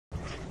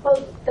Well,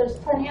 there's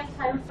plenty of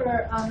time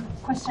for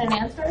question and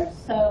answer,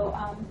 so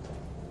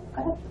go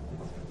ahead.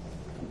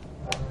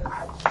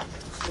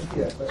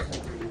 Yeah,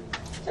 question for you.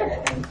 Sure.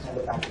 And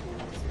the faculty.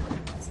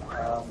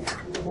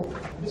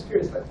 I'm just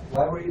curious, like,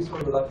 why were you so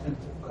reluctant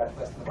to put that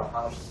question about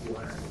how much you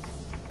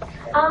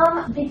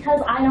learned?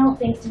 Because I don't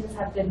think students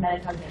have good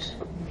metacognition.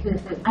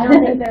 I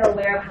don't think they're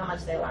aware of how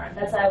much they learn.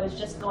 That's why I was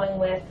just going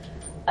with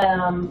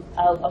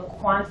a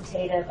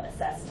quantitative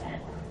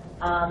assessment.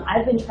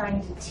 I've been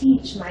trying to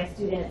teach my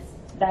students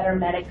better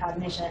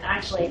metacognition.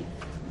 Actually,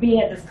 being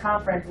at this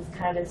conference has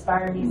kind of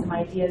inspired me some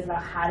ideas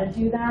about how to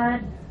do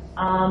that.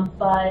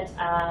 But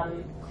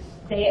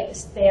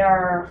they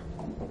are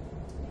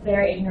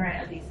very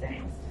ignorant of these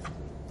things.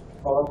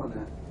 Follow up on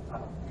that.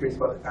 Curious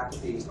about the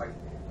faculty. Like,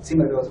 it seemed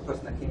like there was a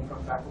question that came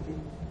from faculty.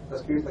 I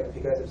was curious, like, if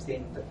you guys have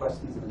seen the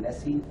questions in the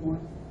NESI form.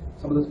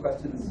 Some of those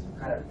questions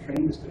kind of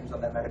train the students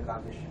on that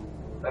metacognition a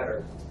little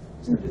better.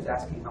 Instead of just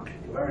asking how much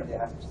did you learn, they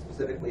ask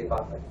specifically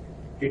about, like,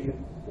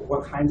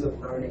 what kinds of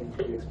learning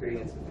did you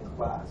experience in the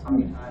class? How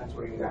many times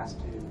were you asked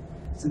to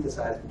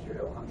synthesize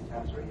material? How many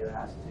times were you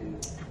asked to,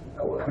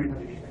 how many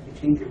times did you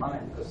change your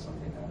mind because of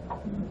something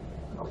happened?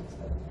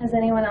 Has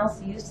anyone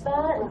else used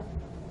that?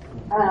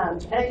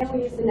 And I know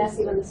we use the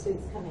NESI when the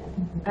students come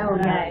in. Oh,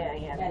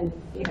 yeah. And,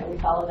 you know, we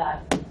follow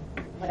that,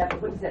 whatever,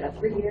 what is it, a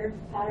 3-year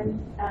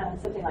pattern?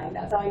 Something like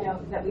that. So I know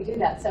that we do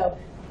that. So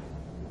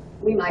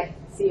we might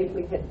see if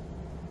we could,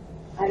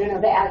 I don't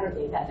know, they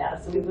aggregate that data,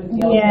 so we wouldn't be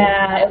able to.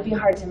 Yeah, it would be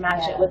hard to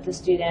match it with the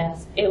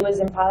students. It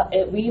was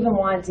we even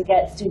wanted to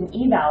get student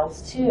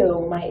evals,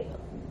 too, might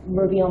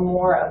reveal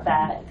more of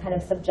that kind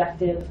of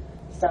subjective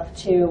stuff,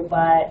 too,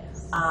 but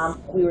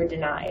we were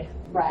denied.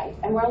 Right,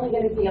 and we're only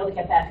going to be able to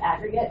get that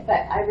aggregate,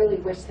 but I really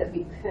wish that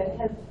we could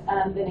have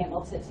been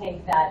able to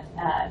take that,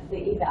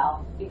 the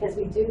eval, because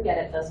we do get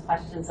at those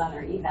questions on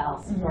our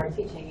evals, or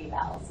teaching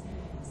evals.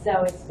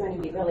 So it's going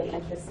to be really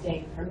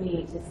interesting for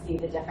me to see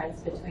the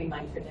difference between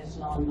my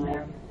traditional and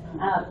my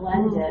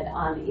blended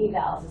on the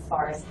evals as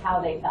far as how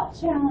they felt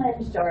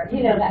challenged, or,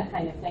 you know, that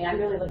kind of thing. I'm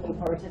really looking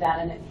forward to that,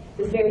 and it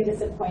was very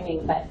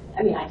disappointing, but,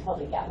 I mean, I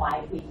totally get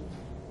why we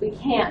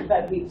can't,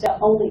 but we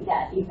only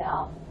get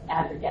eval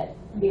aggregate,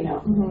 you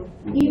know.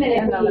 Even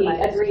if we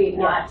agreed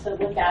not to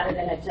look at it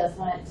and it just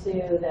went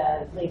to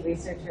the lead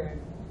researcher,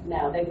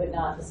 no, they would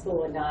not, the school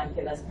would not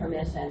give us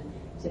permission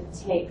to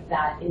take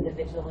that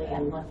individually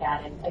and look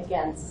at it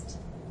against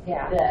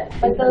the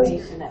but those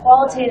information that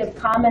qualitative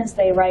comments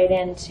they write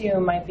in too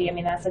might be, I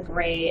mean, that's a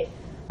great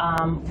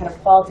kind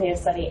of qualitative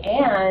study.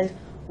 And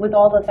with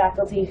all the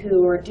faculty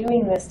who are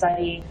doing this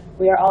study,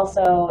 we are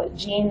also,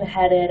 Jean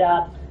headed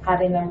up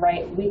having them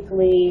write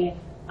weekly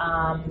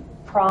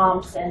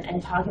prompts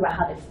and talking about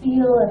how they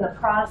feel in the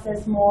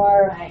process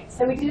more. Right.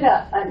 So we did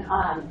an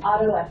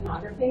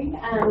autoethnography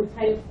kind of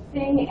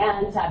thing,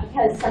 and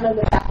because some of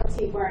the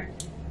faculty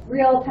weren't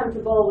real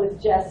comfortable with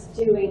just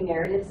doing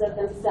narratives of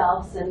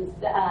themselves, and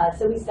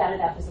so we set it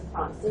up as a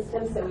prompt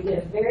system. So we did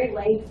a very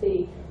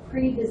lengthy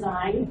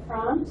pre-designed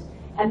prompt,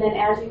 and then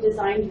as you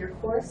designed your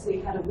course,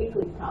 we had a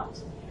weekly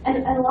prompt. And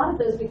a lot of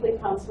those weekly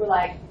prompts were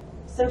like,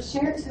 so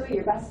share 2 of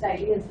your best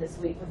ideas this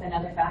week with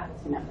another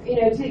faculty member, you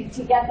know,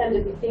 to get them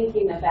to be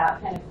thinking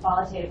about kind of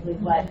qualitatively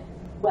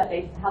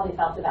how they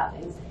felt about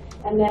things.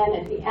 And then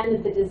at the end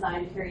of the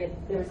design period,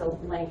 there was a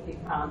lengthy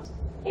prompt.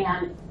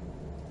 And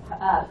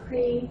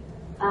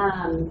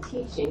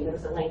pre-teaching, there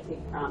was a lengthy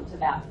prompt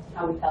about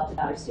how we felt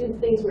about our students.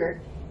 Things were,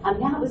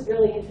 that was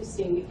really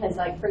interesting because,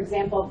 like, for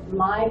example,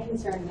 my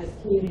concern was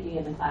community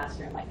in the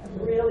classroom. Like,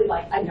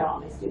 I know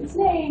all my students'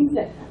 names,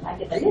 and I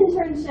get them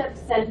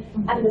internships, and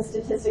the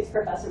statistics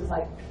professor was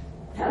like,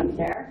 I don't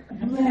care.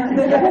 It's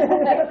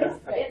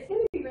going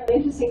to be really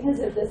interesting because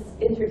of this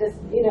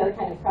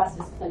kind of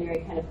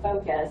cross-disciplinary kind of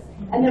focus.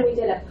 And then we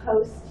did a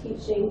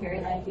post-teaching,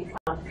 very lengthy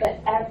prompt. But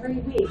every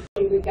week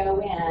we would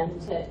go in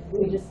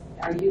we just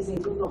are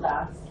using Google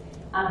Docs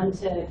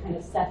to kind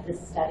of set this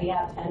study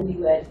up, and we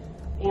would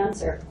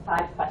answer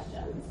 5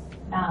 questions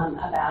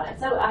about it.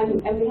 So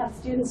and we have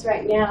students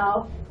right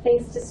now,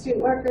 thanks to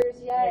student workers,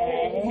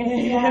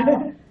 yay!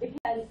 Yeah,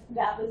 because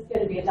that was going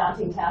to be a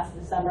daunting task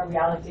this summer. We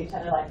all looked at each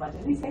other like, what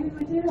did we say we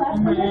would do last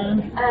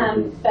summer?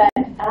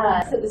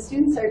 So the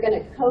students are going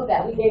to code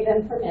that. We gave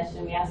them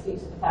permission. We asked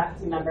each of the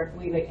faculty member if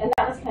we would, and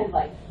that was kind of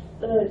like,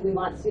 we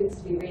want students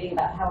to be reading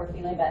about how we're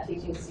feeling about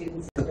teaching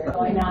students as we're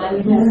going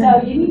on.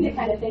 So you need to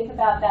kind of think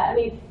about that. I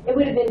mean, it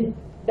would have been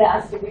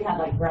best if we had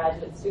like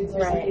graduate students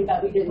or something,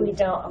 but we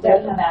don't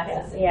have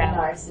access in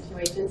our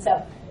situation.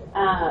 So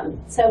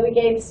so we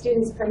gave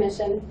students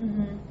permission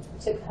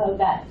to code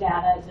that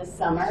data this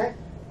summer,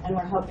 and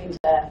we're hoping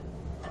to,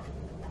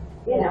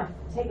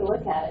 take a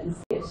look at it and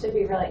see. It should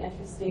be really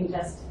interesting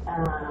just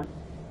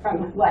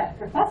from what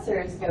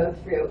professors go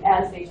through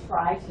as they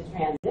try to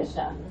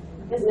transition.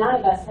 Because none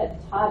of us had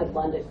taught a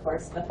blended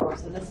course before,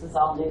 so this is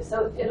all new.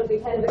 So it'll be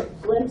kind of a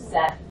glimpse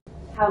at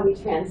how we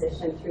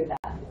transition through that.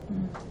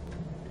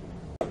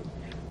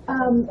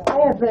 I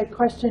have a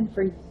question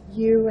for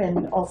you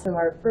and also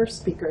our first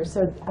speaker.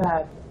 So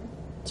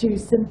to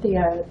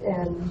Cynthia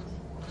and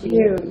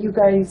You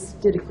guys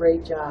did a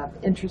great job.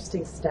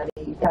 Interesting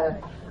study.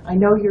 I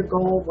know your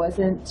goal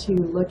wasn't to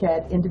look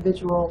at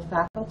individual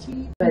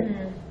faculty, but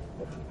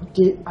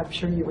I'm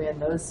sure you ran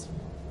those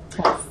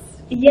tests.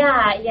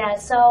 Yeah.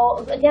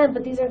 So again,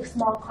 but these are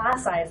small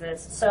class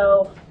sizes,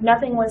 so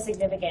nothing was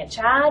significant.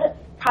 Chad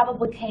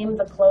probably came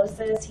the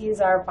closest. He's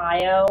our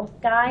bio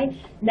guy.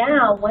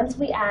 Now, once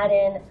we add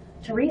in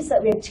Teresa,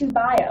 we had 2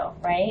 bio,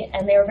 right?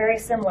 And they were very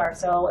similar,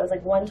 so it was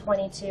like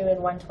 122 and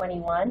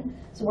 121.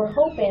 So we're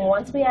hoping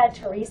once we add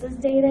Teresa's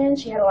data in,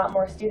 she had a lot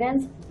more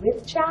students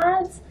with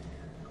Chad's.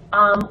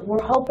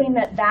 We're hoping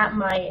that that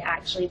might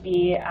actually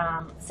be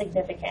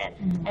significant,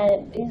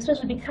 and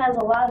especially because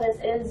a lot of this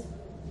is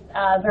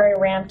very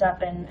ramped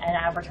up and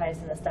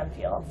advertised in the STEM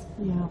fields.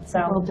 Yeah, So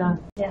well done.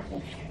 yeah.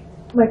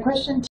 My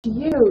question to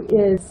you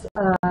is,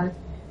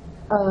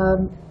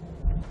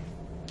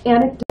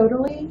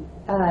 anecdotally,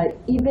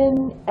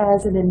 even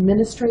as an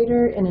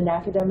administrator in an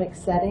academic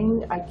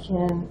setting, I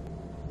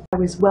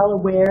was well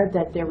aware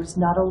that there was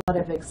not a lot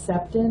of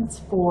acceptance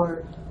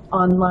for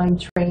online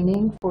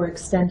training for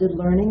extended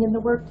learning in the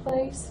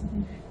workplace.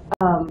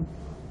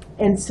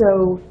 And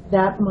so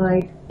that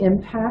might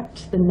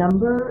impact the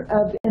number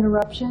of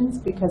interruptions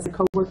because a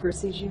coworker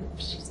sees you,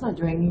 she's not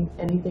doing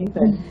anything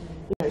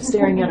but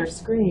staring at her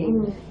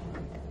screen.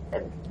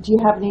 Do you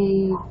have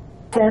any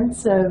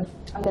sense of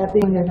that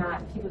being or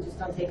not? People just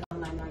don't take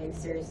online learning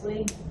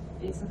seriously.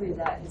 Basically, is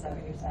that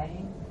what you're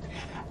saying?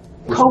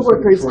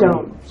 Coworkers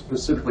don't.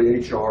 Specifically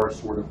HR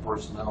sort of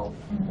personnel,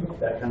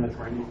 that kind of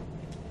training.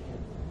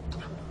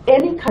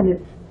 Any kind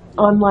of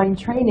online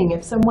training,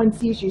 if someone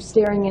sees you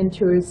staring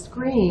into a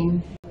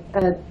screen,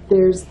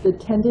 there's the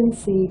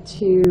tendency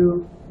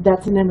to,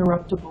 that's an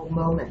interruptible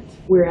moment.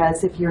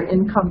 Whereas if you're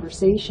in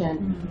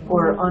conversation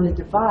or on a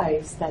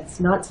device, that's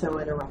not so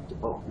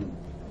interruptible.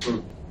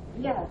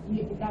 Yeah,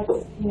 that's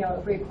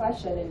a great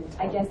question, and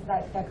I guess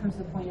that comes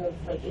to the point of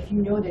like, if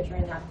you know that you're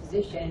in that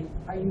position,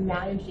 are you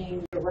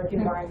managing your work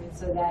environment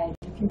so that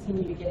you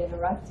continue to get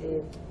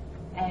interrupted?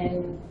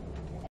 And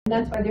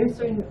that's why there's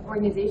certain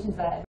organizations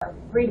that are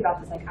great about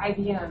this. Like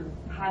IBM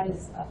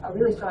has a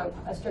really strong,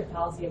 strict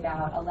policy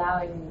about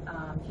allowing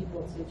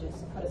people to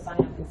just put a sign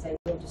up and say,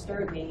 "Don't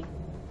disturb me,"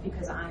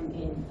 because I'm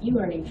in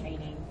e-learning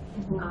training.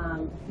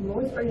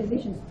 Most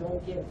organizations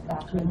don't give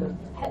that kind of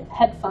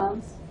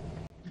Headphones.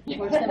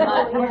 Works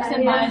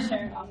in my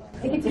shirt.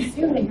 Like it's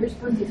assumed that you're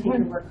supposed to take your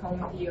work home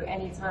with you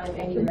anytime,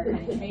 anywhere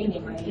kind of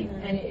training, right?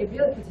 And it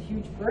really puts a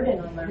huge burden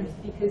on learners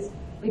because,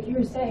 like you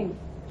were saying,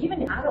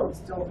 even adults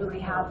don't really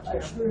have a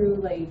true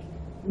like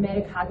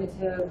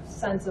metacognitive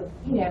sense of,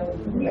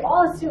 we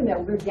all assume that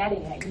we're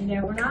getting it,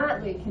 we're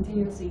not like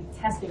continuously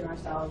testing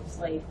ourselves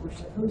like we're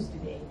supposed to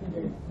be.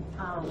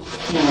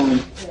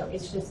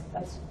 It's just,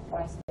 that's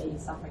why I study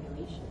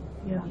self-regulation.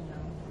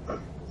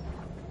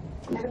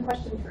 I have a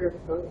question for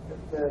both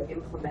of the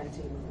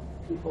implementing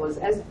people.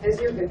 As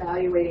you're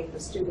evaluating the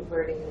student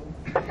learning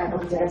and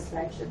faculty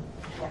satisfaction,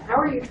 how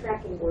are you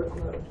tracking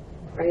workload,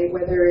 right?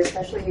 Whether,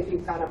 especially if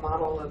you've got a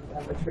model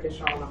of a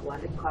traditional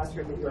blended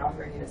classroom that you're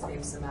offering in a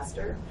same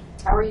semester,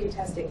 how are you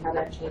testing how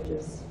that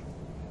changes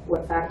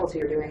what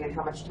faculty are doing and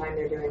how much time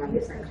they're doing on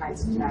different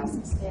kinds of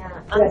tasks?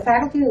 The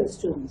faculty or the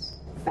students?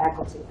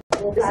 Faculty.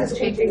 This is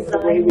changing the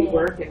way we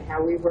work and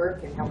how we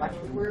work and how much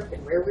we work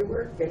and where we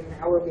work and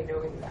how are we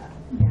knowing that?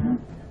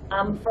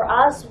 For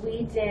us,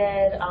 we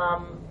did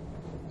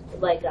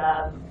like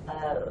a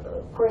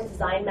course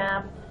design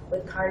map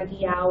with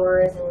Carnegie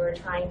hours, and we were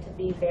trying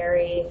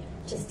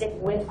to stick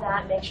with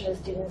that, make sure the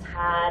students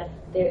had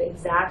the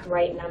exact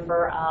right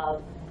number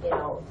of,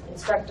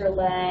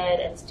 instructor-led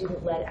and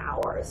student-led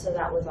hours. So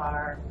that was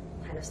our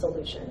kind of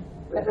solution.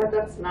 But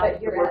that's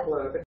not your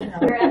workload.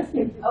 You're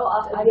asking,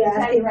 I can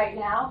tell you right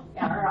now,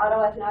 our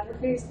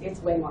autoethnographies,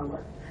 it's way more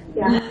work.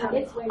 Yeah.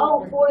 It's way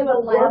more for the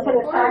lab, for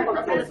the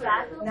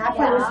faculty. Not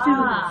for the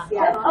students.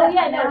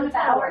 Yeah. No, the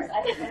hours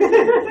I spend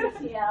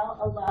in CTL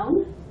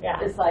alone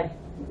is like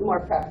more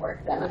prep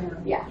work than,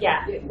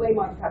 way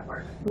more prep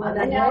work. Well,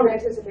 do you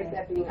anticipate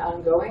that being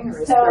ongoing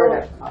or a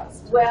startup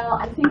cost? Well,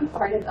 I think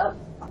part of,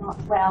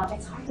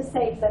 it's hard to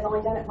say because I've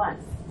only done it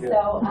once. Yeah.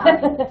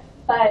 So,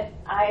 but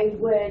I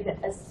would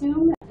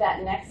assume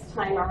that next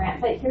time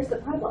around, but here's the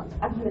problem,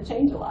 I want to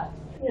change a lot.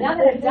 Now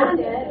that I've done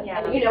it,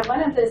 and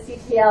one of the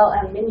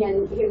CTL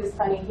minion, he was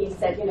funny, he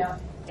said,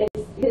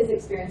 his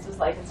experience was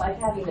like, it's like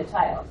having a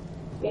child.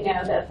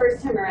 The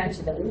first time around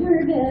you're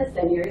really nervous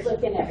and you're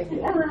looking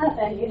everything up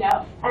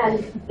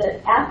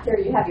and after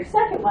you have your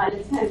second one,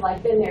 it's kind of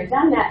like been there,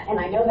 done that, and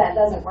I know that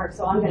doesn't work,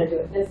 so I'm going to do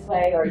it this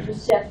way or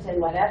just shift and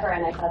whatever,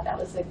 and I thought that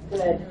was a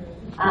good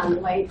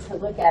way to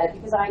look at it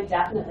because I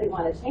definitely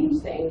want to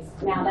change things.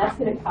 Now that's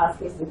going to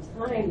cost me some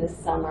time this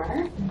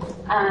summer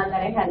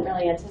that I hadn't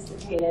really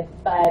anticipated,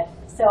 but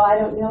so I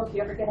don't know if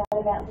you ever get out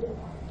of that loop.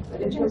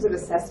 But in terms of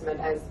assessment,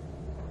 as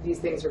these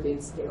things are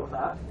being scaled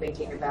up,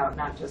 thinking about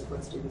not just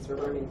what students are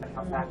learning, but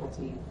how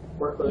faculty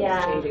workload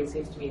is changing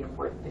seems to be an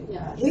important thing.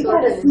 Yeah. We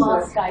got a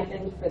small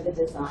stipend for the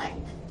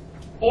design,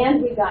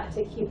 and we got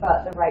to keep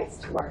up the rights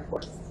to our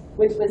course.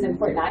 which was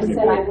important. I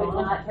said I would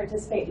not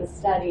participate in the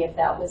study if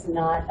that was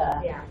not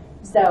Yeah.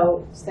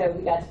 So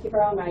we got to keep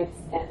our own rights,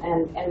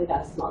 and we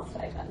got a small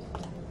stipend.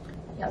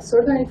 Yeah,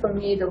 certainly for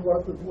me, the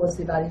work was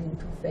divided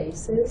into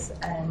phases,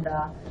 and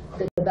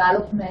the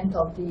development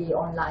of the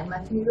online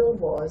material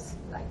was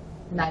like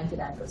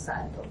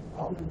 99%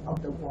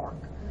 of the work.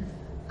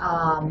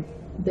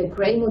 The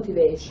great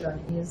motivation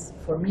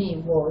for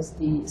me was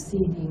the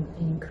seeing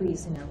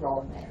increase in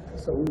enrollment.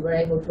 So we were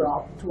able to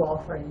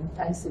offer an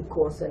intensive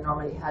course that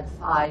normally had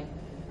 5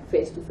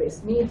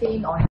 face-to-face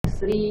meetings, only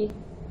 3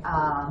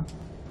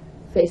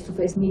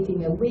 face-to-face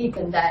meeting a week,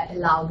 and that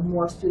allowed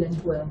more students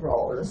to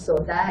enroll. So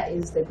that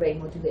is the great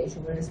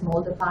motivation. We're in a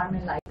small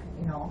department, like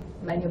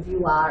many of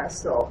you are,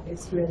 so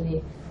it's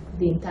really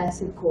the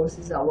intensive course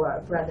is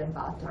our bread and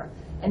butter.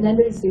 And then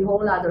there is the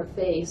whole other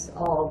phase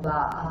of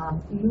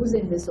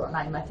using this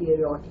online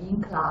material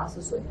in class,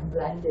 so in a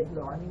blended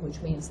learning,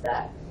 which means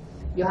that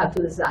you have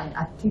to design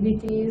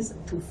activities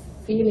to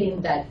fill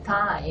in that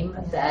time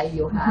that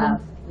you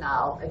have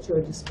now at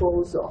your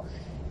disposal.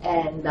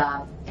 And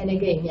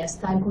again, yes,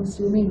 time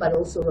consuming, but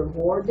also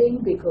rewarding,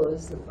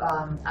 because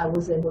I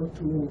was able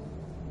to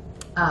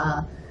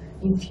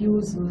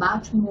infuse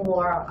much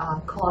more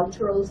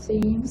cultural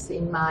themes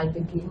in my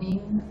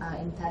beginning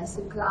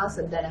intensive class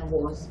than I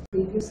was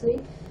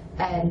previously.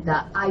 And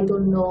I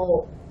don't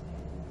know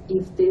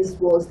if this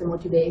was the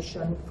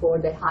motivation for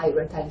the high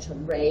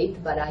retention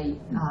rate, but I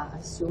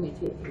assume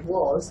it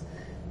was.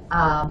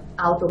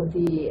 Out of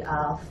the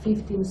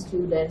 15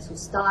 students who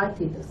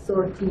started,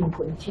 13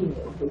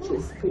 continued, which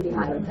is pretty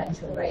high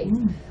retention rate.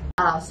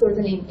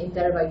 Certainly in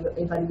their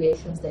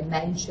evaluations, they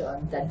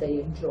mentioned that they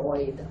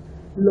enjoyed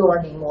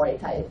learning more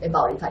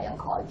about Italian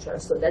culture.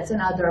 So that's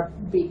another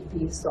big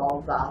piece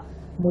of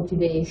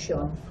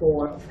motivation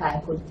for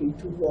faculty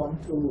to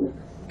want to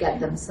get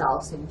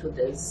themselves into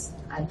this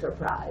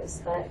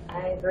enterprise. But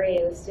I agree.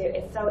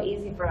 It's so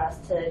easy for us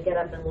to get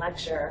up and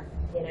lecture.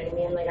 You know what I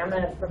mean? Like, I'm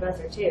a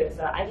professor too,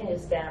 so I can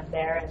just stand up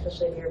there,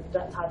 especially if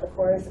you've taught the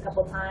course a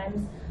couple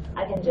times,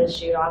 I can just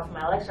shoot off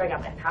my lecture. I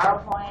got my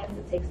PowerPoints.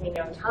 It takes me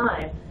no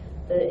time.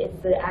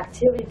 It's the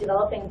activity,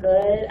 developing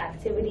good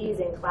activities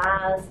in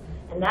class,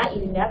 and that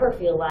you never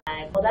feel like,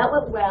 well, that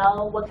went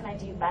well, what can I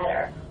do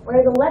better?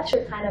 Whereas the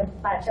lecture kind of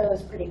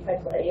plateaus pretty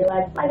quickly. You're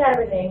like, I got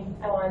everything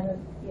I wanted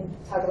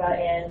to talk about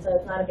in, so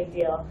it's not a big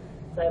deal.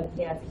 So, it's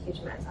a huge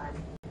amount of time.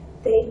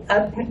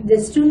 The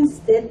students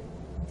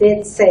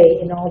did say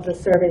in all the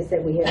surveys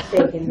that we have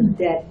taken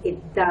that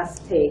it does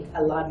take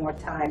a lot more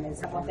time, and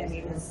some of them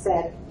even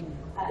said,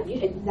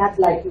 not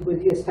like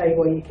with your study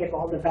where you keep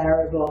all the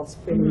variables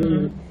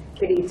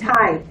pretty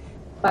tight,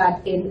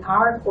 but in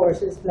our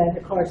courses,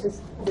 blended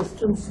courses, the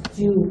students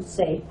do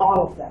say,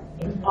 all of them,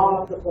 in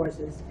all of the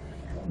courses,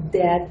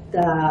 that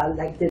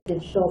like the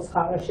digital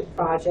scholarship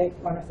project,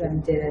 one of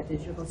them did a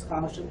digital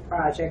scholarship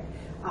project,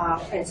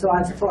 and so on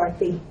and so forth.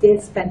 They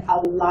did spend a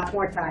lot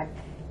more time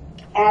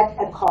at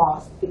a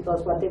cost,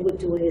 because what they would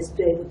do is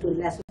they would do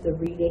less of the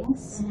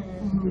readings.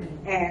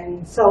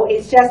 And so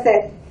it's just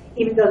that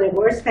even though they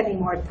were spending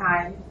more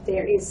time,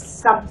 there is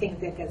something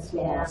that gets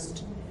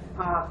lost,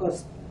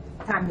 because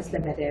time is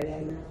limited,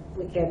 and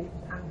we can,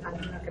 I'm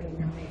not going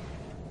to make.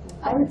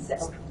 I would say.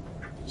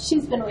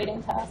 She's been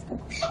waiting to ask a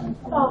question.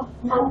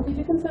 Did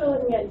you consider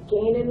looking at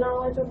gain in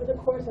knowledge over the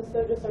course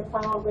instead of just our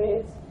final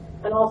grades?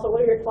 And also,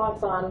 what are your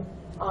thoughts on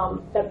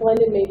that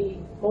blended may be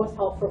most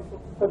helpful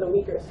for the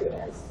weaker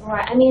students?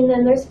 Right. I mean,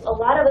 then there's a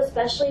lot of,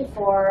 especially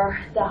for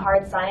the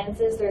hard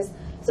sciences, there's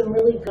some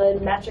really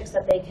good metrics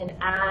that they can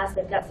ask.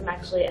 They've got some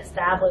actually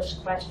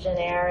established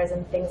questionnaires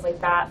and things like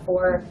that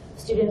for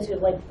students who,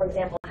 like, for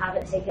example,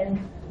 haven't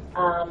taken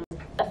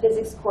a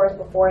physics course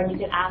before, and you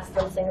can ask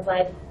them things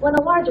like, when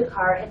a larger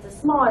car hits a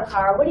smaller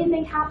car, what do you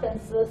think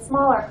happens to the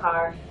smaller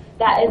car?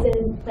 That is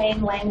in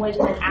plain language,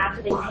 and then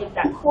after they take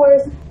that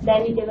course,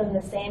 then you give them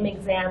the same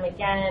exam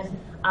again.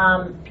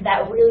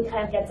 That really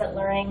kind of gets at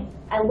learning.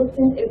 I looked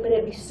into it, but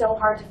it'd be so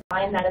hard to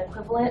find that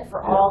equivalent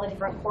for all the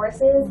different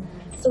courses.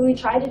 So what we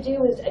tried to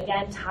do is,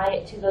 again, tie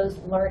it to those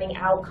learning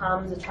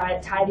outcomes, tie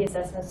the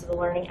assessments to the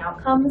learning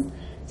outcomes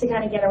to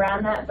kind of get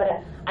around that.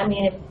 But I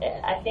mean,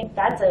 I think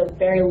that's a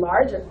very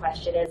larger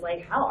question, is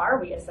like, how are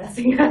we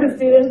assessing how the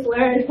students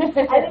learn?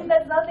 I think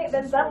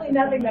that's definitely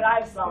nothing that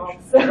I've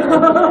solved.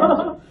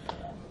 So.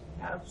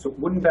 So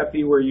wouldn't that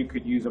be where you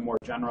could use a more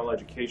general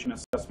education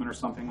assessment or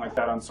something like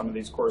that on some of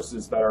these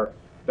courses that are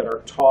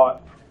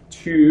taught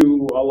to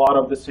a lot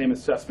of the same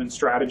assessment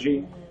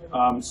strategy?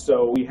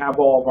 So we have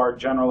all of our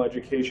general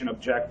education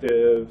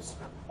objectives,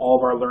 all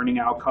of our learning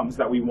outcomes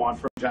that we want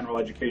from general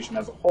education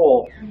as a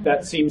whole.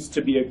 That seems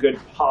to be a good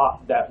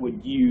pot that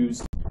would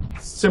use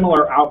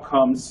similar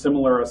outcomes,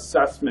 similar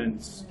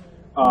assessments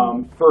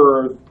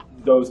for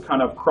those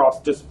kind of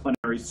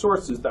cross-disciplinary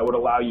sources that would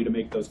allow you to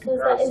make those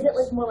comparisons. Is it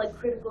like more like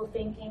critical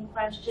thinking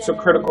questions? So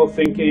critical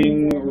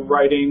thinking,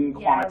 writing,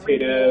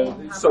 quantitative.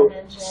 Reading, so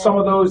some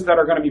of those that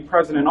are going to be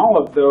present in all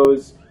of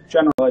those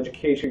general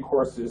education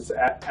courses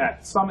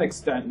at some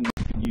extent,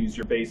 you can use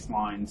your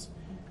baselines,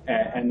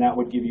 and that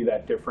would give you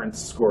that difference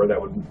score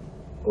that would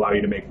allow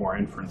you to make more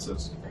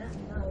inferences.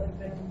 That would have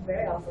been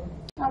very awesome.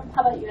 How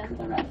about you,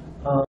 Lorraine?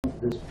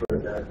 This is for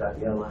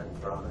Daniela and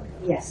Veronica.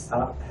 Yes.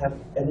 Have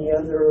any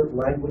other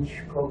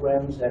language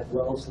programs at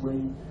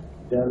Wellesley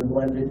done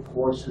blended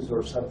courses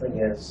or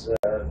something as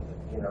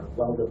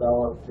well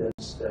developed as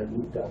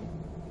you've done?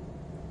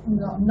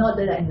 No, not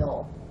that I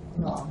know.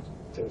 No.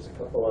 There's a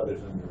couple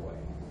others underway.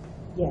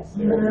 Yes.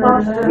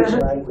 Which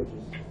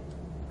languages?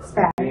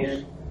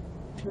 Spanish.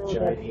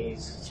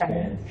 Chinese,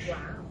 Spanish.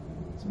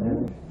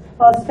 Spanish.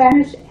 Well,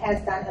 Spanish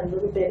has done a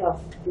little bit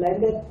of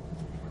blended,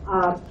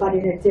 but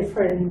in a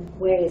different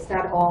way. It's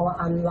not all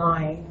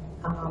online.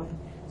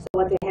 So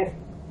what they have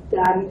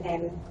done,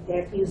 and they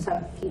have used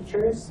some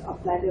features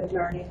of blended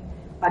learning,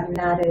 but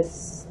not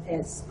as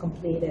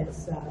complete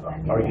as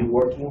Are you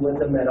working with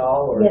them at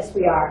all? Or? Yes,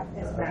 we are,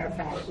 as a matter of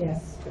fact,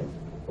 yes.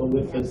 But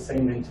with the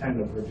same intent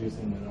of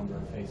reducing the number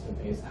of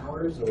face-to-face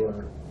hours,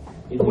 or?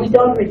 We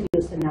don't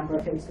reduce the number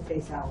of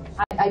face-to-face hours.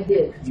 I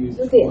did. You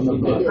did? You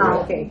did.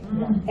 Okay.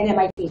 And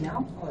MIT,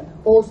 no? Or no?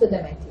 Also the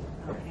MIT.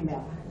 Okay,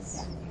 no.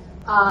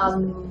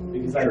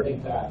 Because I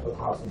think that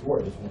across the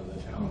board is one of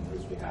the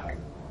challenges we have,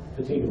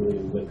 particularly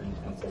with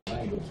intensive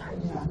language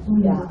courses.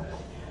 Yeah.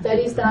 That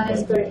is done that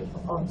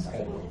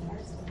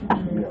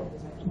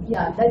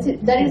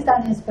is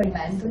done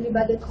experimentally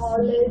by the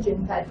college.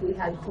 In fact,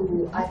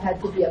 I had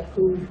to be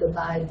approved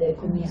by the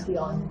Committee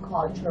on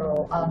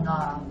Cultural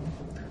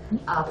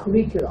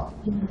Curriculum,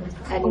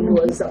 and it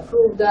was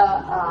approved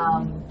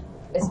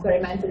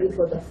experimentally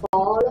for the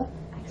fall.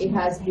 It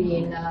has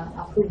been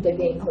approved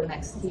again for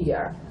next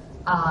year.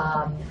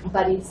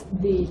 But it's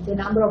the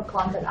number of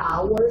content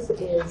hours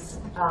is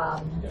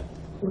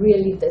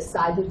really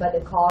decided by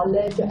the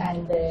college,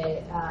 and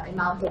the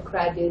amount of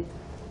credit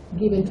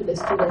given to the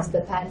students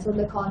depends on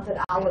the content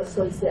hours.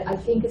 So I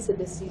think it's a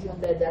decision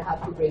that they have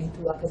to bring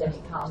to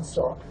academic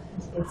council.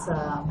 It's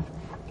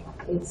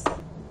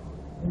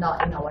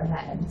not in our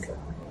hands.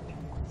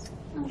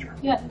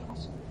 Yes.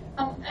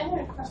 I had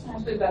a question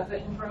actually about the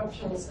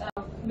interruptions,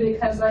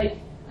 because I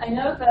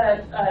know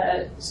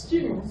that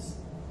students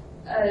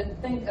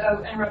think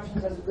of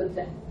interruptions as a good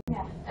thing.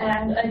 Yeah.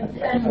 And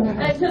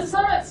to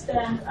some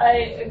extent, I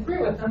agree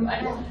with them. I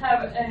don't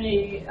have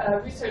any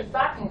research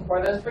backing for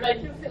this, but I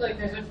do feel like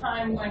there's a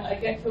time when I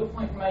get to a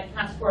point in my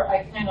task where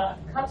I cannot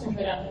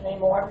concentrate on it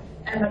anymore,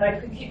 and that I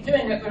could keep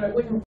doing it, but it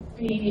wouldn't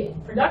be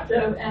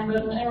productive, and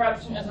that an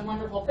interruption is a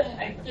wonderful thing.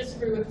 I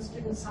disagree with the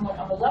students somewhat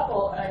on the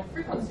level and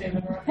frequency of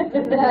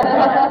interruptions.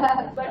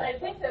 But I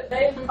think that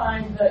they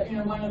find that,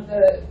 one of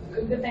the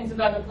good things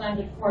about a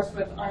blended course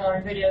with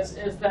online videos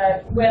is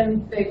that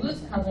when they lose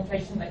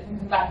concentration, they can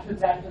come back to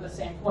exactly the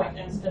same point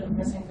instead of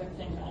missing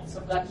 15 minutes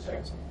of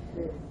lecture.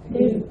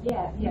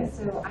 Yeah.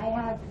 So I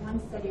have one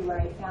study where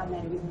I found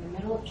that it was in the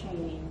middle of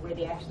training where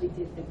they actually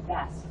did the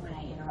best when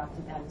I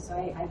interrupted them. So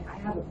I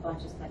have a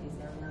bunch of studies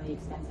that are really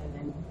extensive,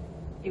 and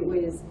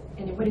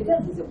what it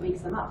does is it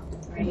wakes them up,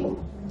 right?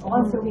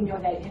 Also, we know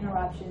that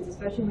interruptions,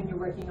 especially when you're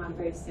working on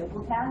very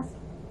simple tasks,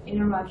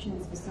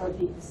 interruptions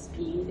facilitate the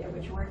speed at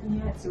which you're working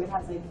at. So it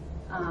has like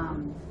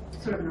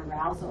sort of an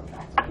arousal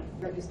effect, like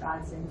Richard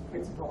Dodson's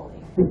principle.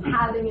 Like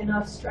having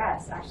enough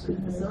stress actually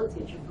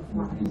facilitates your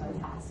performance on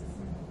tasks.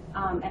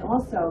 And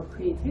also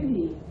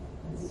creativity,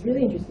 this is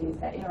really interesting, is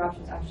that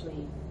interruptions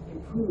actually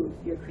improve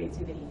your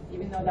creativity.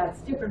 Even though that's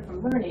different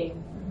from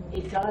learning,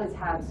 it does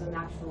have some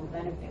actual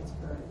benefits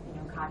for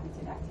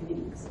cognitive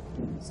activities.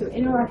 So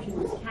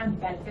interruptions can be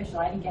beneficial.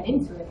 I didn't get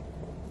into it.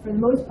 For the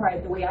most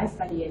part, the way I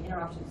study it,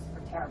 interruptions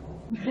are terrible.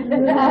 But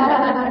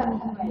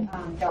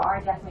there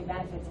are definitely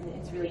benefits, and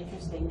it's really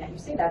interesting that you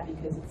say that,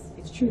 because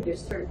it's true.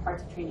 There's certain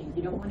parts of training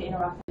you don't want to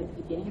interrupt at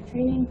the beginning of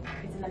training.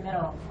 It's in the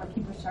middle where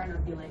people are starting to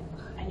feel like,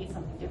 I need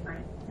something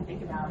different to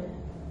think about,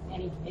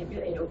 and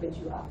it opens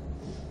you up.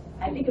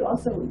 I think it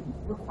also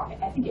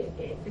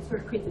it sort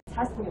of creates a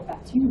testing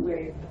effect too,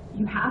 where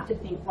you have to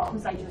think, what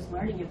was I just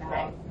learning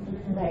about?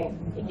 Right.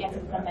 It gets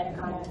into the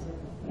metacognitive.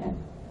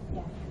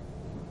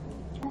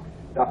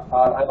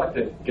 I'd like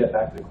to get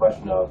back to the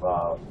question of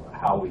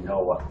how we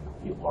know what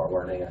people are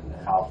learning and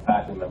how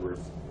faculty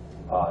members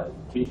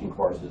teaching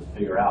courses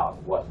figure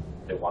out what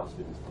they want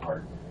students to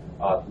learn.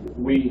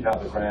 We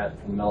have a grant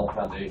from the Mellon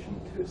Foundation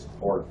to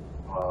support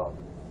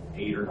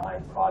 8 or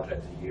 9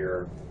 projects a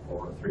year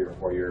over 3 or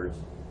 4 years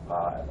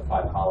at the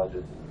 5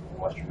 colleges in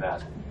Western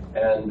Mass.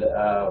 And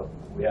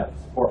we have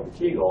support from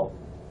Teagle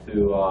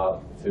to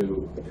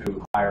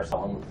hire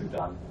someone, which we've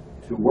done,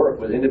 to work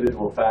with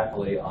individual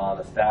faculty on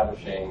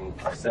establishing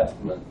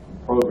assessment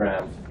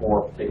programs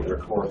for particular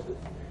courses.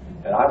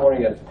 And I'm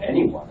wondering if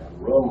anyone in the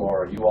room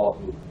or you all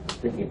who are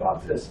thinking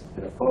about this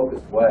in a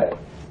focused way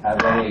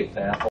have any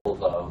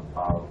examples of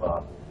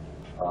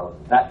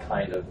that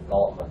kind of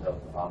development of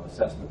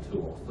assessment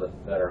tools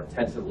that are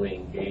intensively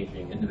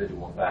engaging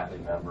individual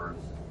faculty members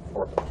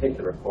for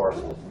particular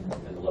courses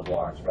in the liberal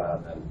arts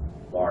rather than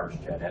large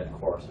gen ed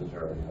courses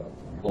or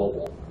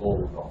global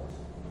goals.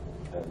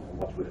 And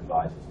what you would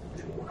advise us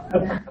to do.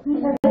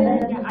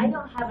 Yeah, I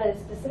don't have a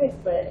specifics,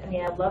 but I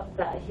mean, I'd love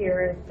to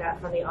hear that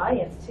from the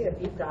audience too, if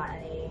you've got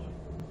any.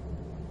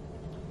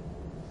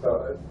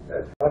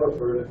 At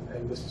Haverford,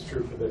 and this is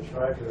true for the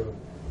Trico,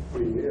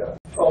 we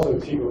also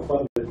TIGO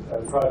funded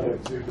a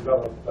project to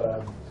develop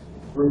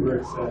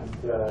rubrics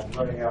and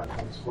learning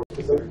outcomes for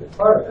specific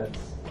departments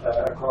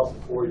across the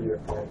 4-year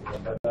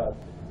curriculum, but not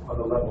on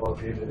the level of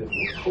the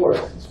individual course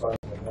as far as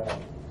I know.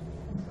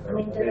 I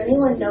mean, does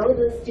anyone know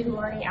the student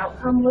learning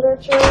outcome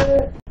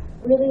literature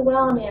really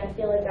well? I mean, I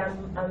feel like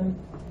I'm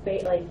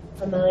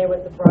familiar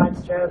with the broad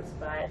strokes,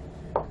 but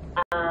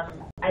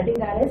I think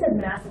that is a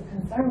massive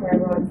concern where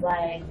everyone's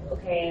like,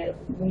 okay,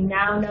 we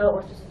now know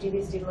we're supposed to do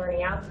these student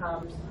learning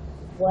outcomes.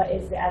 What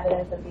is the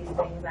evidence that these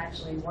things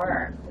actually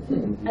work?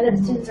 And that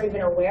students are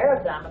even aware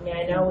of them. I mean,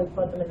 I know we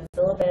put them in the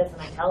syllabus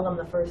and I tell them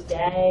the first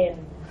day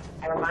and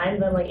I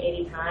remind them like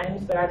 80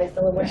 times, but are they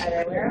still aware,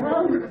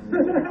 of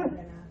them?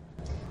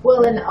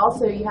 Well, and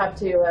also you have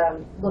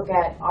to look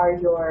at, are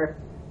your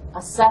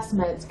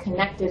assessments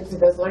connected to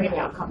those learning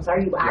outcomes? Are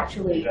you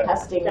actually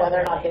testing whether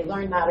or not they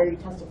learned that? Or are you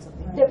testing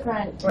something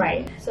different?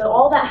 Right. So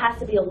all that has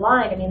to be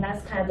aligned. I mean,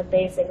 that's kind of the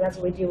basic. That's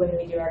what we do when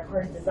we do our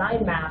course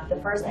design map.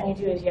 The first thing you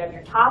do is you have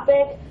your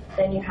topic,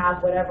 then you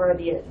have whatever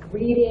the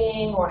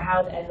reading or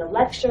how and the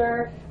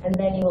lecture, and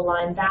then you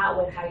align that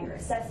with how you're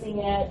assessing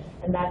it,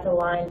 and that's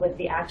aligned with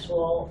the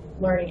actual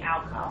learning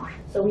outcome.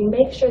 So we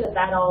make sure that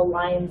that all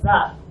lines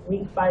up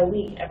week by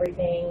week.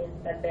 Everything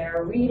that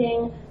they're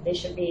reading, they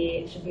should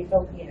be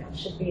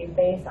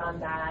based on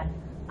that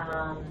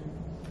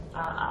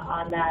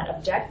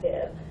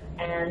objective,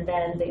 and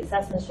then the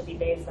assessment should be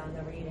based on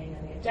the reading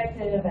and the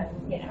objective, and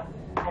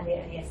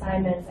any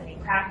assignments, any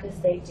practice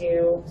they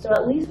do. So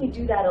at least we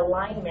do that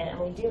alignment, and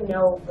we do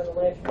know for the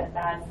literature that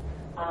that's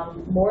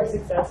more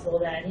successful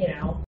than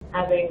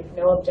having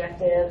no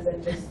objectives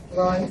and just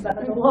throwing stuff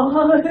at the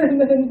wall and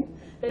then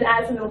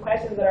asking them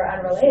questions that are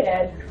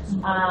unrelated.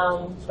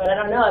 But I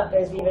don't know if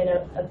there's even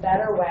a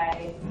better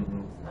way.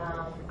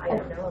 I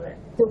don't know of it.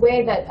 The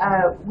way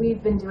that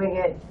we've been doing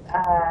it,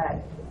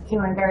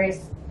 in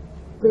various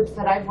groups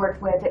that I've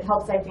worked with, it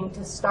helps, I think,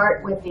 to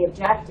start with the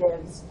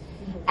objectives.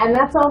 And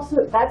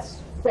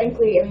that's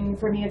frankly, I mean,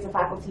 for me as a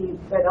faculty,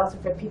 but also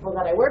for people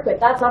that I work with,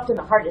 that's often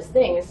the hardest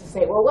thing, is to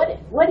say, well,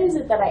 what is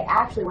it that I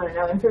actually want to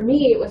know? And for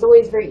me, it was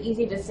always very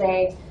easy to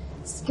say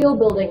skill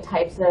building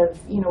types of,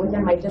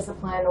 within my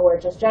discipline, or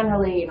just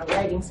generally,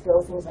 writing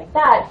skills, things like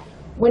that.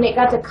 When it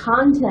got to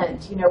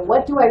content,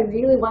 what do I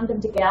really want them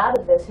to get out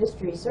of this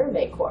history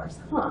survey course?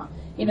 That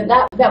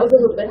was a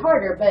little bit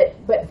harder,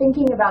 but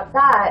thinking about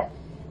that.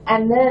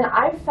 And then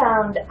I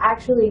found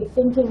actually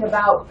thinking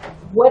about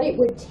what it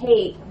would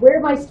take,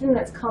 where my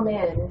students come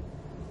in,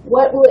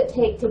 what will it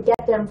take to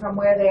get them from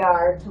where they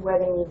are to where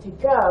they need to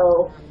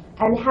go,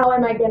 and how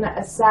am I going to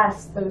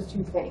assess those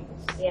two things?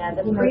 Yeah,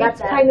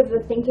 that's kind of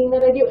the thinking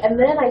that I do. And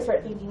then I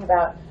start thinking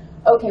about,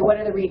 okay, what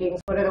are the readings,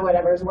 what are the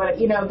whatevers,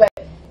 but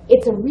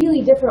it's a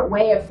really different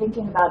way of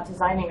thinking about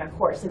designing a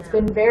course. It's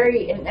been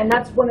and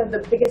that's one of the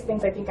biggest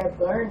things I think I've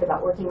learned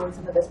about working on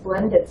some of this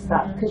blended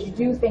stuff, because you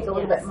do think a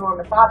little bit more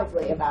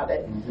methodically about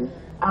it.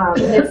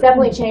 It's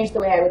definitely changed the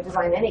way I would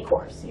design any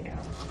course,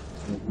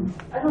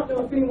 I don't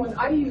know if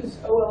I use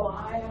OLI,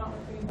 I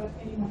don't know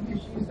if anyone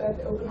has used that,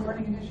 the Open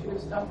Learning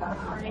Initiative stuff out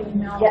of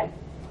email. Yeah.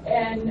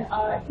 And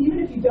even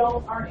if you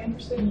aren't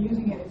interested in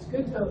using it, it's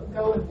good to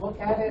go and look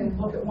at it and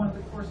look at one of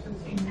the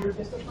courses in your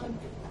discipline,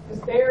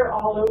 because they're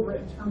all over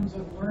it in terms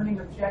of learning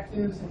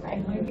objectives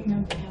and linking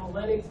them to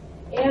analytics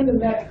and the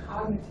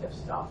metacognitive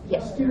stuff.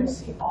 Yes. Students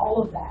see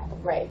all of that.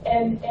 Right.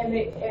 And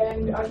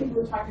I think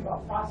we were talking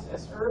about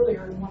process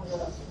earlier in one of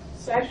the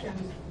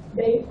sessions.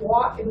 They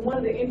walk in one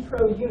of the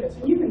intro units,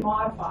 and you can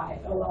modify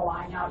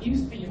OLI now. It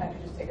used to be you had to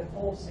just take it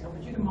wholesale,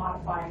 but you can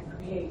modify and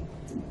create.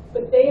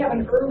 But they have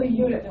an early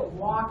unit that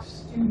walks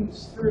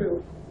students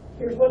through.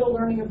 Here's what a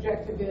learning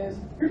objective is.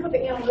 Here's what the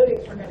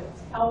analytics are going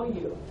to tell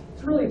you.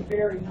 It's really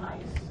very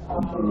nice.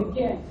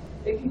 Again,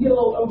 it can get a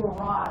little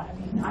overwrought. I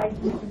mean, I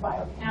do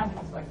biochem, and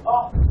it's like,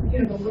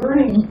 the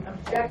learning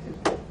objectives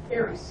are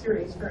very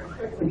serious very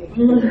quickly.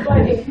 But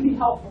it can be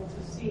helpful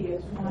to see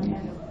as one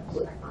end of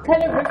it.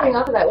 Kind of riffing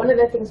off of that, one of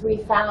the things we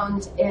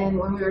found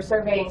when we were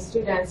surveying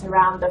students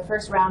around the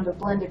first round of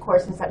blended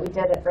courses that we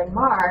did at Bryn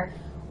Mawr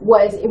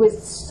was it was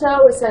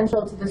so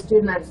essential to the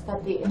students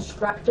that the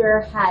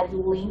instructor had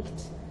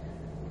linked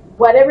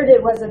whatever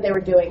it was that they were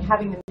doing,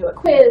 having them do a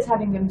quiz,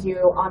 having them do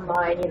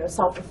online,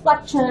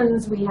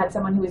 self-reflections. We had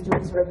someone who was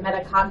doing sort of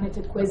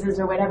metacognitive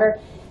quizzes or whatever,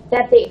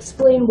 that they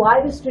explained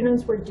why the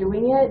students were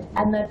doing it,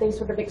 and that they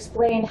sort of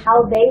explained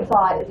how they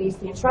thought, at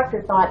least the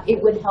instructor thought,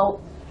 it would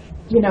help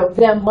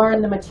them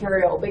learn the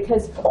material.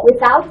 Because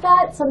without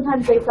that,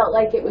 sometimes they felt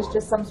like it was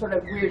just some sort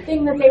of weird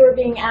thing that they were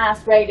being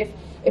asked, right?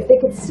 If they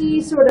could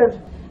see sort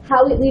of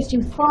how at least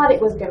you thought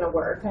it was going to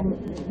work, and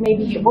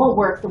maybe it won't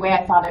work the way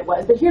I thought it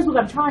was, but here's what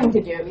I'm trying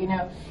to do,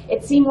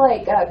 It seemed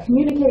like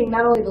communicating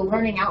not only the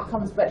learning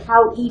outcomes, but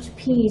how each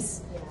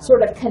piece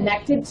sort of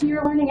connected to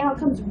your learning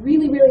outcomes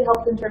really, really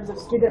helped in terms of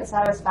student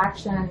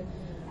satisfaction.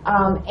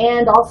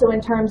 And also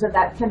in terms of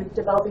that kind of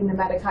developing the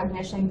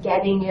metacognition,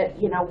 getting it,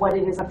 what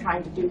it is I'm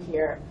trying to do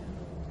here.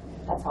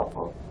 That's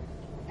helpful.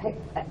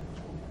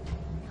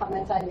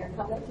 Comment on your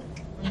comment?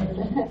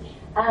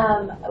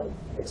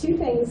 Two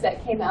things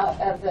that came out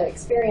of the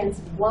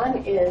experience.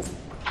 One is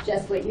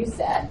just what you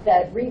said,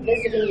 that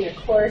revisiting your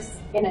course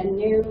in a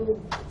new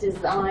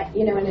design,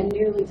 in a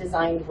newly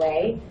designed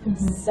way,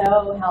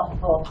 so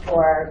helpful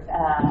for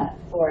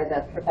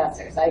the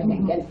professors, I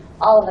think. And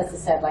all of us have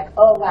said, like,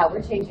 oh wow,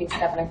 we're changing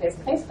stuff in our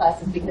face-to-face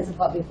classes because of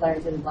what we've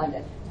learned in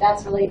blended.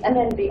 That's really, and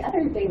then the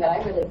other thing that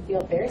I really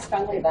feel very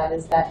strongly about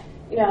is that,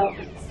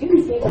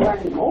 students need to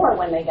learn more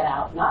when they get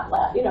out, not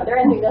less. Their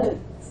ending doesn't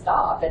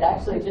stop. It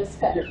actually just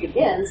kind of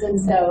begins.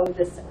 And so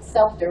this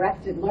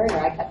self-directed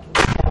learner,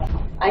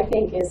 I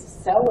think is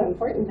so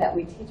important that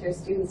we teach our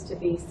students to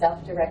be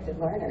self-directed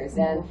learners.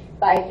 And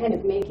by kind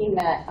of making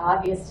that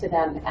obvious to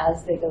them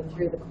as they go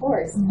through the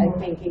course, I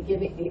think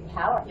it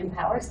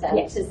empowers them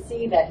to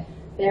see that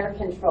they're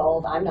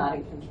controlled, I'm not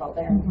in control,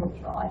 they're in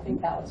control. I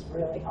think that was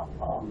really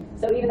helpful.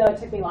 So even though it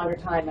took me a longer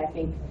time, I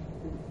think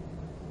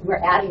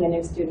we're adding a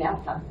new student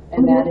outcome,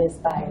 and that is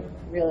by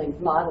really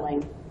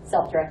modeling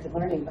self-directed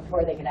learning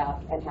before they get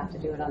out and have to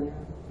do it on their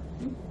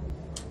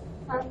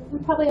own. We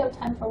probably have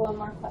time for one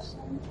more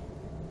question.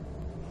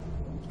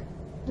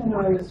 I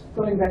know I was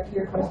going back to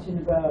your question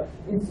about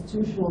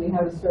institutionally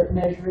how to start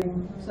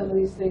measuring some of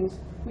these things.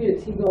 We had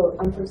a TEGO,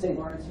 I'm from St.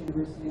 Lawrence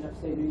University in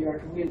upstate New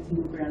York, and we had a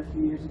TEGO grant a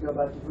few years ago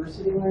about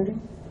diversity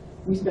learning.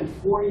 We spent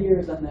 4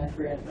 years on that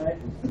grant, right?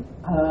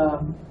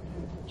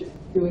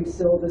 Doing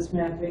syllabus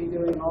mapping,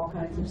 doing all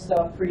kinds of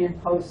stuff, pre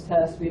and post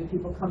tests. We had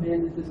people come in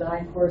and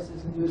design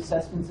courses and do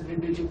assessments of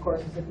individual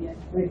courses at the end.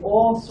 I mean,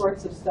 all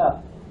sorts of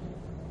stuff.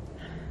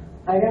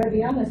 I gotta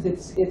be honest,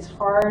 it's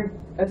hard,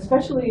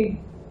 especially,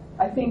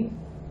 I think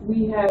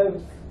we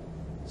have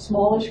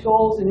smallish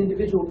goals in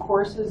individual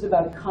courses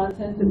about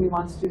content that we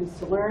want students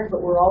to learn,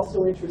 but we're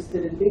also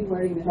interested in big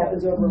learning that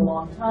happens over a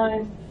long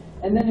time.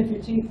 And then if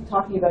you're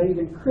talking about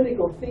even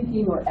critical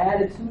thinking or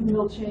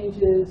attitudinal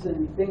changes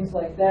and things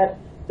like that,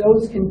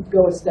 those can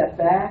go a step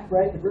back,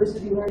 right?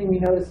 Diversity learning, we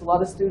noticed a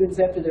lot of students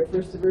after their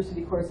first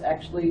diversity course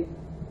actually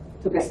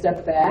took a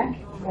step back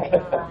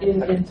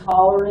in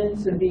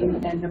tolerance and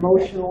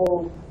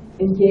emotional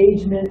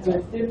engagement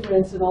with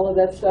difference and all of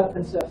that stuff.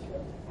 And so,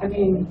 I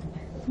mean,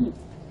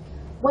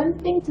 one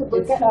thing to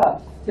look at,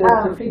 tough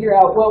to figure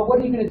out, well, what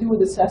are you going to do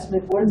with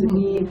assessment? What does it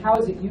mean? How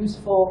is it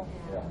useful?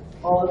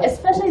 All of that.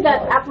 Especially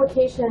that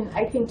application,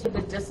 I think, to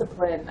the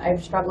discipline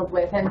I've struggled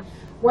with. And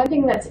one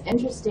thing that's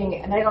interesting,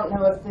 and I don't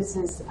know if this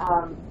is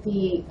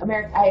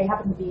I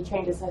happen to be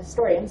trained as a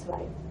historian, so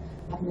I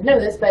happen to know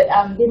this, but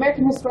the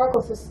American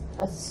Historical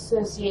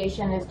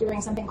Association is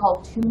doing something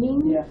called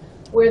tuning,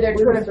 where they're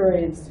where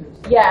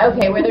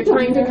they're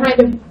trying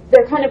to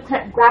they're kind of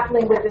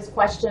grappling with this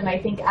question, I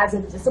think, as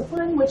a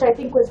discipline, which I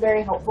think was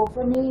very helpful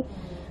for me.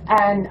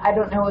 And I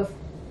don't know if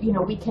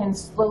we can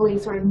slowly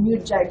sort of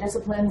nudge our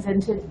disciplines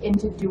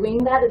into doing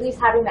that, at least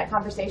having that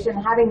conversation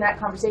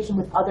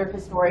with other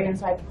historians,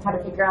 so I can kind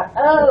of figure out,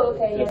 oh,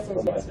 okay, yes.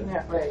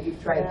 Right, you've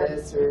tried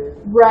this, or...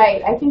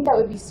 Right, I think that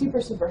would be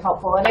super, super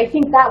helpful. And I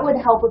think that would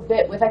help a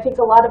bit with, I think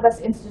a lot of us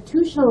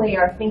institutionally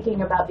are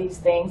thinking about these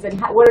things, and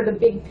what are the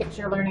big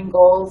picture learning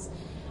goals.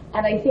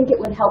 And I think it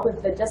would help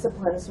if the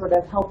disciplines sort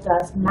of helped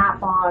us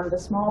map on the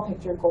small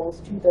picture goals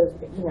to those,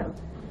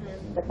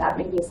 that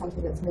maybe is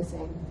something that's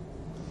missing.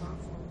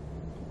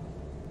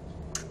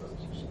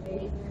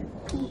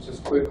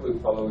 Just quickly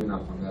following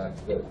up on that,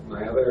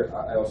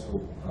 I also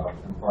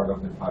am part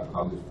of the 5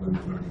 College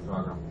Blended Learning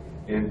Program.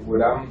 And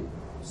what I'm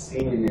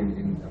seeing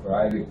in a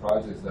variety of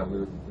projects that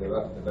we're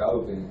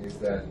developing is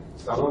that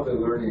some of the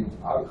learning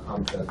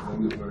outcomes that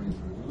blended learning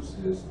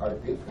produces are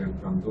different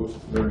from those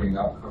learning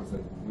outcomes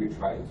that we're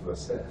trying to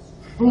assess.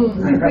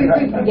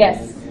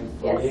 Yes. And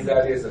for me,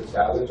 that is a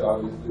challenge,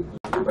 obviously,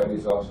 but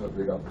it's also a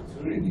great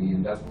opportunity,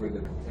 and that's where the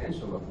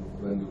potential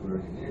of blended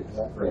learning is.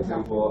 For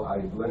example, I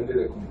blended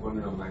a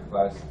component of my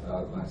class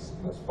last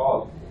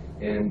fall,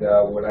 and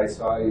what I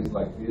saw is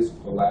like this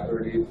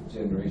collaborative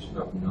generation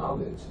of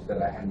knowledge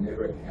that I had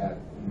never had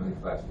in my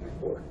class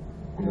before.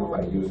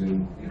 By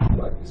using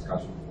like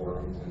discussion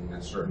forums in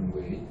a certain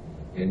way,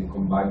 and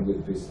combined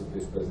with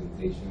face-to-face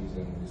presentations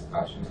and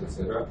discussions,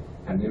 etc.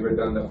 I'd never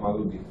done that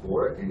model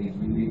before, and it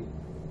really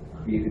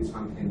created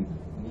something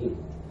new.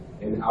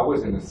 And I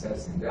wasn't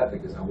assessing that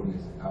because I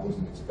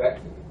wasn't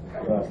expecting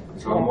that. Right.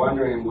 So I'm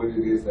wondering what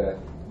it is that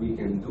we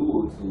can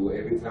do to,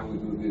 every time we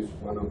do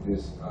one of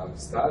these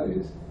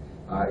studies,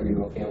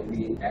 can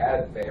we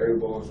add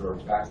variables or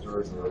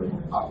factors or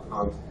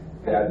outcomes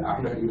that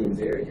are not even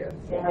there yet,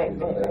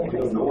 that we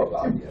don't know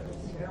about yet.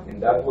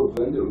 And that's what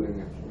blended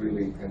learning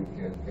really can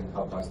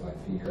help us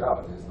figure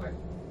out. It's like,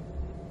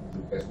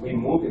 as we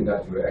move in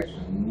that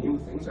direction, new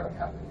things are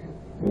happening.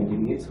 And we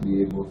need to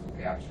be able to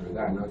capture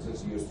that, not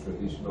just use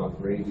traditional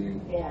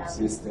grading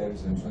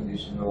systems and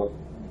traditional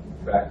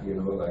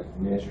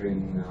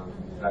measuring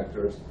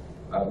factors,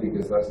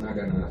 because that's not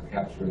going to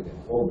capture the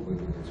whole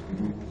blended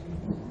experience.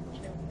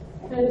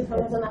 Can I just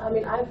comment on that? I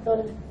mean, I've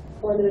done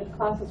blended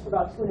classes for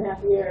about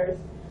 2.5 years,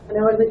 and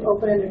I always like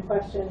open-ended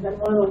questions, and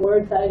one of the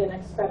words that I didn't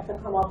expect to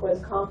come up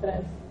was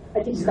confidence. I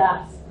teach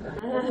stats.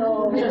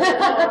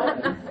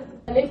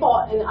 And they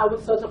felt, and I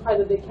was so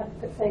surprised that they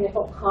kept saying they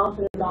felt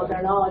confident about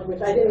their knowledge,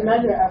 which I didn't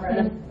measure ever.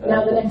 And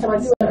now the next time I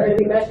do it, I'm going to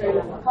be measuring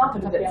the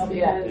confidence scale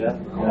because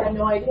I had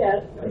no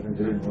idea.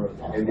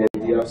 And the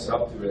idea of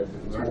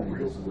self-directed learning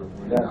is what we're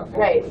pointing out.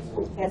 Right.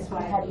 That's why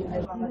I had you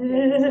measure.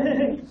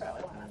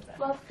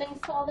 Well, thanks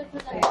to all the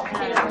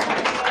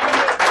presenters.